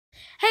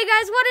Hey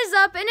guys, what is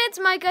up? And it's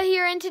Micah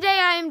here, and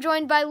today I am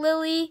joined by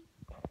Lily.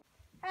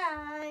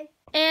 Hi.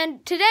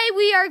 And today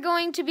we are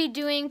going to be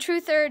doing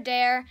Truth or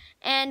Dare,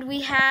 and we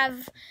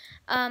have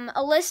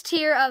a list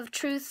here of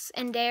truths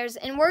and dares,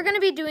 and we're going to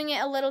be doing it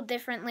a little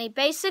differently.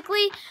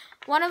 Basically,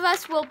 one of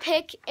us will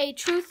pick a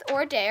truth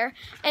or dare,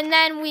 and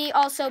then we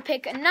also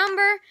pick a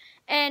number,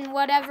 and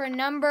whatever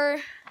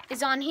number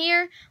is on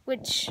here,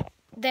 which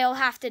they'll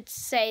have to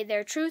say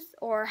their truth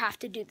or have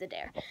to do the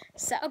dare.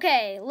 So,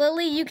 okay,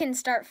 Lily, you can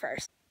start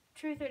first.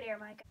 Truth or dare,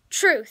 Micah?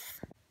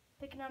 Truth.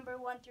 Pick a number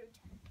 1 through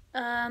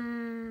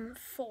 10.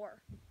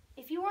 4.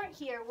 If you weren't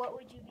here, what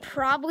would you be?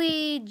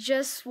 Probably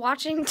just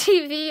watching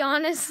TV,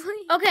 honestly.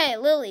 Okay,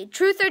 Lily,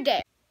 truth or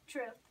dare?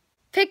 Truth.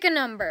 Pick a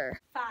number.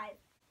 5.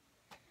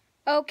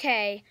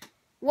 Okay,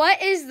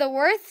 what is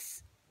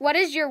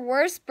your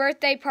worst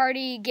birthday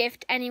party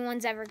gift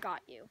anyone's ever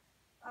got you?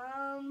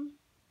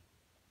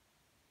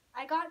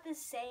 I got the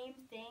same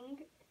thing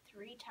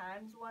 3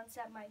 times, once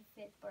at my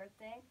 5th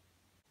birthday.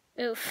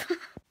 Oof.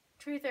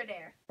 Truth or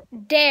dare?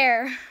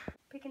 Dare.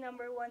 Pick a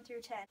number 1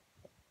 through 10.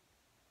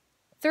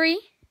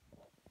 3.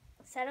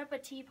 Set up a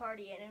tea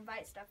party and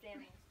invite stuffed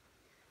animals.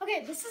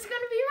 Okay, this is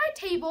gonna be my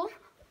table.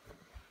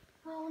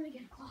 Oh, let me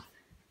get a cloth.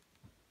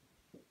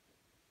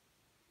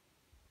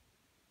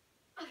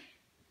 Okay,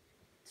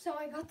 so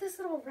I got this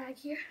little rag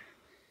here.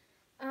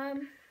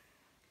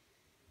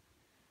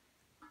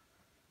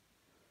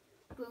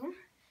 Boom.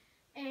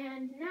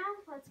 And now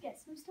let's get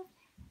some stuff.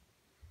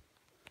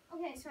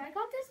 Okay, so I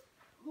got this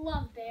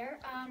love bear.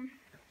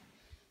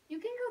 You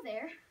can go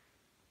there.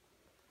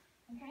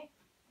 Okay.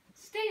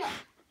 Stay up.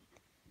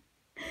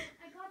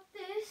 I got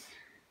this.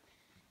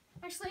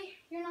 Actually,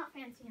 you're not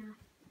fancy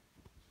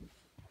enough.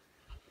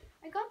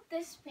 I got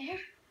this bear.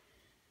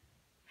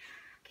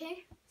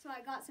 Okay, so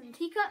I got some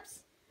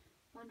teacups.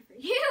 One for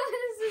you.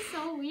 This is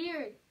so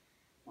weird.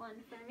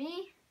 One for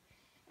me,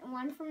 and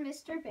one for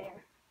Mr.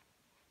 Bear.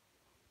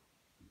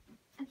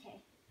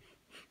 Okay.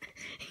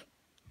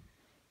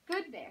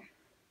 Good bear.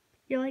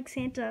 You're like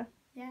Santa.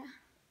 Yeah.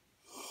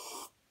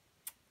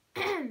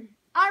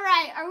 All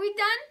right, are we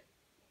done?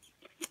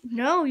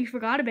 No, you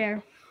forgot a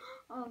bear.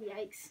 Oh,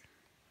 yikes.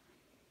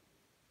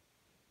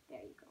 There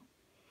you go.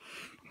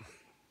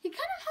 He kind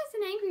of has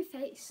an angry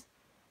face.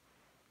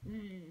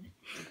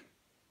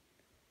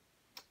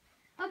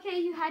 Okay,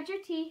 you had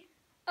your tea.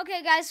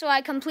 Okay, guys, so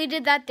I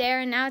completed that dare,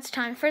 and now it's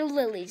time for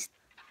Lily's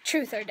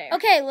truth or dare.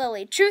 Okay,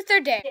 Lily, truth or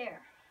dare?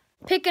 Dare.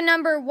 Pick a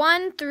number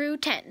 1 through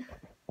 10.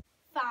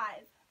 5.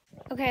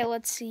 Okay,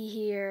 let's see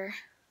here.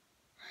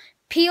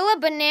 Peel a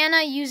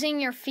banana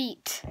using your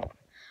feet.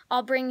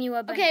 I'll bring you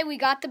a banana. Okay, we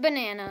got the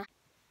banana.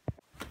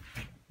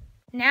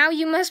 Now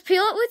you must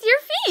peel it with your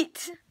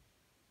feet.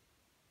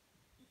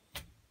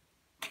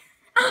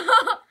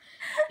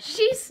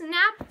 She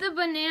snapped the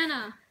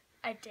banana.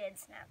 I did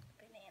snap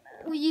the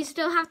banana. Well, you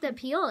still have to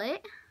peel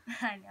it.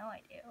 I know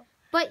I do.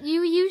 But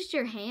you used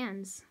your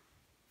hands.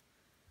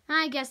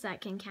 I guess that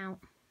can count.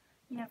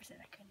 You never said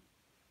I couldn't.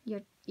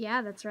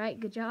 Yeah, that's right.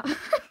 Good job.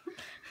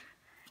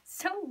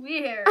 So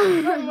weird.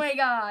 Oh my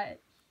god.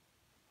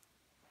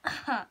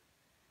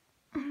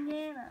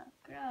 Banana.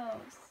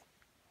 Gross.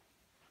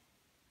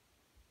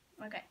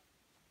 Okay.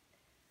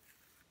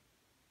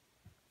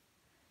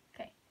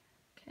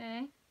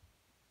 Okay.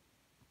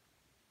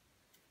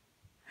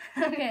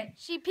 Okay.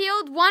 She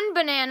peeled one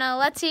banana.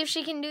 Let's see if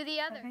she can do the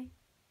other. Okay.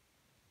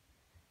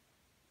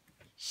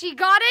 She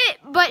got it,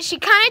 but she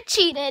kind of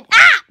cheated.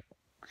 Ah!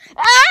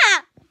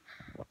 Ah!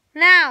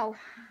 Now.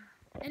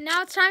 And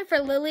now it's time for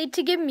Lily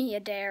to give me a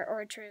dare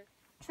or a truth.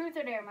 Truth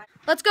or dare, Mike?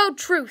 Let's go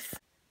truth.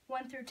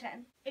 1 through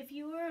 10. If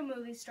you were a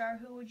movie star,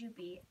 who would you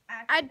be?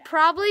 I'd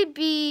probably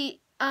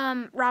be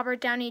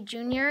Robert Downey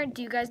Jr.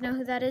 Do you guys know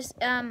who that is?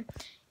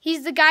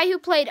 He's the guy who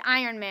played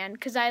Iron Man,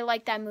 because I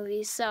like that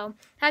movie. So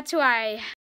that's who I